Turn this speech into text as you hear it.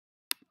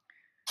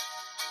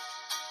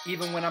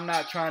Even when I'm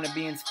not trying to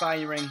be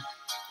inspiring,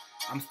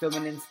 I'm still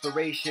an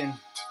inspiration.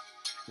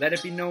 Let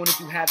it be known if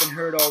you haven't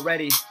heard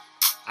already,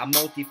 I'm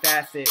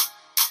multifaceted,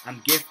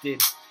 I'm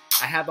gifted,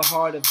 I have a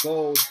heart of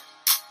gold,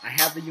 I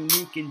have a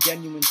unique and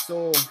genuine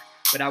soul,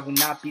 but I will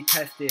not be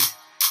tested,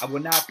 I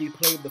will not be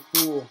played the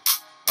fool,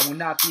 I will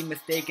not be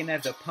mistaken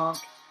as a punk,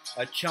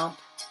 a chump,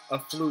 a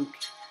fluke.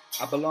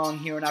 I belong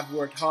here and I've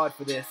worked hard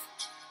for this.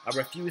 I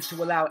refuse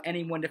to allow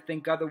anyone to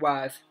think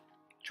otherwise.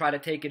 Try to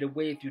take it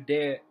away if you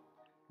dare.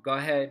 Go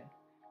ahead,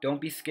 don't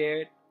be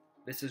scared.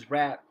 This is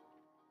rap.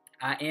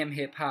 I am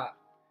hip-hop.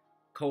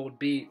 Cold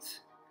beats.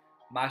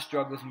 My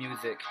struggle's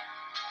music.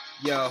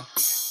 Yo,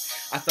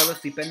 I fell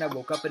asleep and I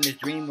woke up in this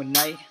dream one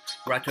night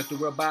where I took the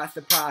world by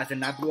surprise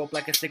and I blew up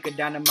like a stick of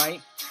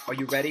dynamite. Are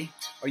you ready?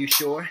 Are you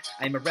sure?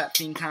 I am a rap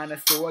fiend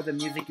connoisseur. The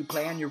music you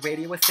play on your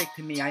radio is sick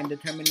to me. I am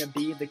determined to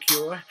be the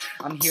cure.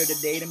 I'm here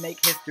today to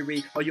make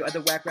history. All you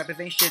other whack rappers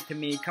ain't shit to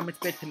me. Come and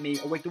spit to me.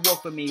 Awake the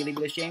wolf for me. Leave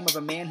the shame of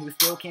a man who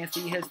still can't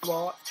see his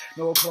flaws.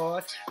 No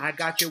applause. I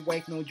got your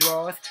wife, no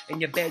draws.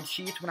 In your bed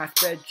sheets when I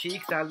spread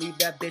cheeks, I leave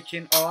that bitch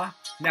in awe.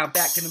 Now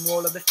back to the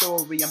moral of the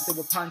story. I'm filled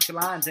with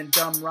punchlines and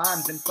dumb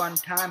rhymes and fun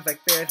times like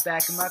fairs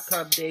back in my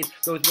club days.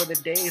 Those were the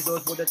days,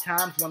 those were the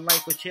times when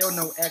life was chill.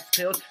 No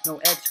ex-pills, no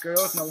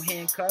ex-girls, no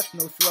handcuffs,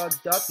 no slugs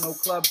duck, no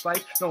club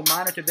fight, no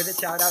monitor visit.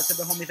 Shout out to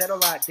the homies that are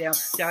locked down.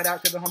 Shout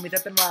out to the homies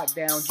that been locked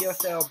down. Jail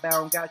cell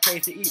bound, got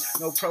trays to eat.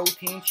 No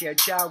protein, shared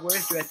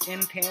showers, dressed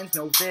in pins,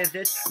 no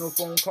visits, no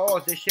phone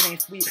calls. This shit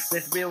ain't sweet.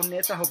 This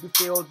realness, I hope you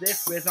feel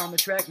this. RizZ on the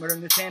track,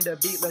 murdering this Panda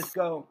beat. Let's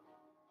go.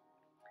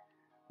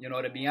 You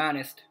know, to be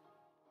honest,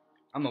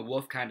 I'm a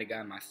wolf kind of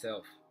guy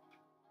myself.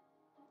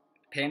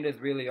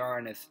 Pandas really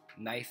aren't as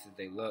nice as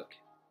they look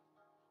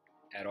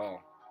at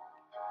all.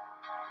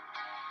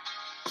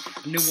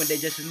 I knew one day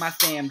just as my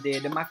fam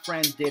did, and my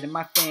friends did, and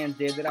my fans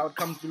did, that I would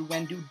come through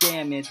and do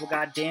damage. Well,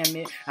 god damn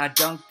it, I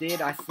dunked it,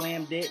 I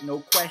slammed it, no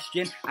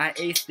question. I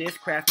aced this,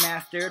 craft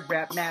mastered,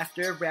 rap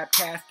master, rap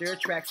caster,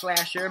 track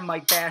slasher,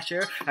 mic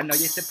basher. I know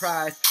you're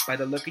surprised by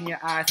the look in your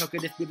eyes. How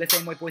could this be the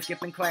same white boy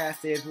skipping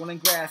classes, rolling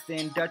grass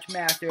in Dutch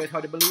masters?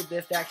 Hard to believe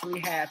this actually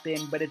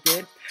happened, but it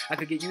did. I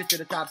could get used to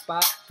the top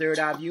spot, third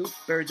eye view,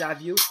 bird's eye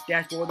view,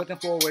 dashboard looking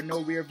forward,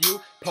 no rear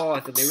view.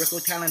 Pause, the lyrical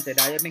talent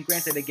that I have been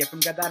granted, a gift from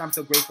God that I'm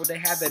so grateful to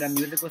have it. A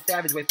musical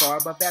savage, way far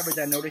above average.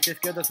 I noticed your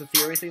skills are so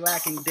seriously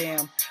lacking.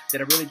 Damn,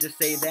 did I really just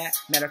say that?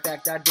 Matter of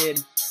fact, I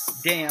did.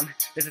 Damn,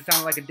 does it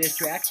sound like a diss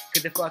track?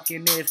 Cause it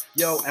fucking is.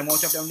 Yo, I won't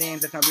drop down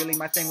names, that's not really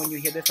my thing. When you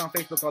hear this on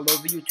Facebook, all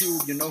over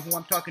YouTube, you know who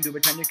I'm talking to.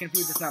 Pretend you're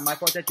confused, it's not my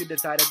fault that you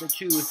decided to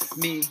choose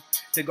me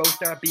to go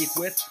start beef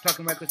with.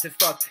 Talking reckless as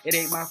fuck, it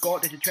ain't my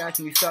fault that you're trash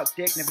and you suck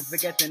dick. Never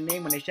forget the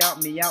name when they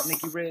shout me out,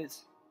 Nicky RizZ.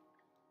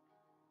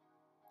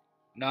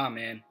 Nah,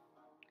 man,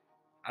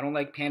 I don't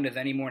like pandas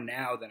any more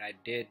now than I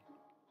did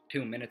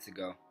 2 minutes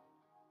ago,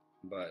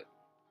 but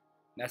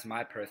that's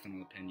my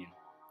personal opinion.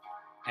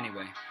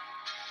 Anyway,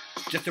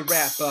 just to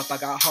wrap up, I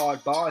got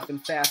hard bars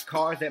and fast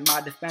cars at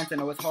my dispense. I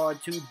know it's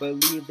hard to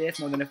believe this.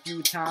 More than a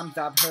few times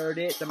I've heard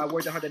it, that my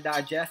words are hard to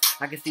digest.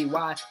 I can see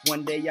why.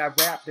 One day I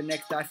rap, the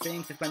next I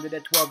sing. Suspended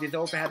at 12 years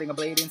old for having a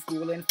blade in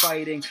school and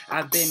fighting.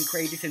 I've been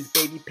crazy since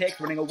baby pics,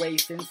 running away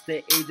since the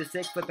age of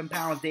 6, flipping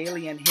pounds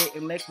daily and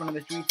hitting licks, running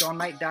the streets all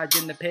night,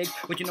 dodging the pig.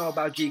 What you know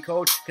about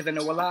G-code? Cause I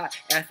know a lot.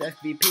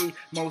 SSVP,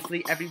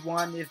 mostly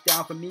everyone is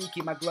down for me.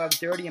 Keep my gloves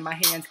dirty and my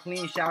hands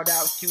clean. Shout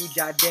outs to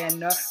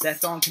Jadena. That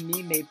song to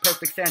me made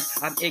perfect sense.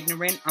 I'm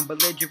ignorant, I'm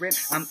belligerent,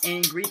 I'm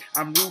angry,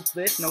 I'm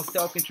ruthless, no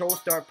self-control,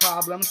 start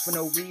problems for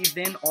no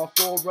reason. All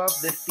 4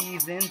 of the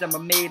seasons, I'm a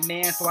made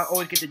man, so I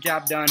always get the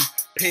job done.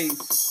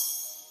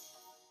 Peace.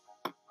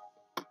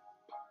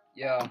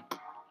 Yo.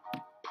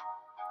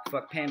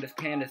 Fuck pandas,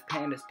 pandas,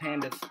 pandas,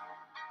 pandas.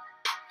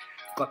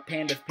 Fuck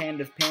pandas,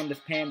 pandas, pandas,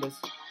 pandas.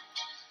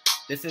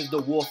 This is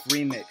the Wolf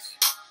remix.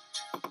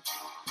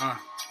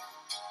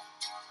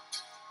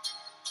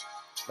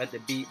 Let the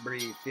beat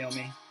breathe, feel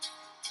me?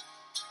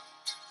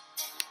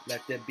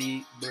 Let the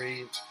beat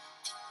breathe.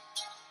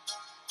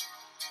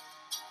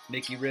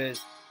 Nicky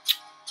RizZ,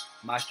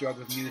 my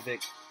struggle's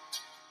music,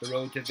 the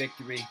road to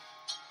victory.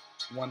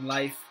 One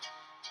life,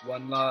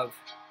 one love.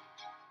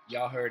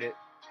 Y'all heard it.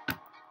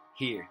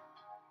 Here.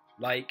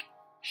 Like,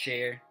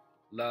 share,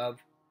 love,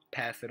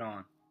 pass it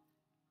on.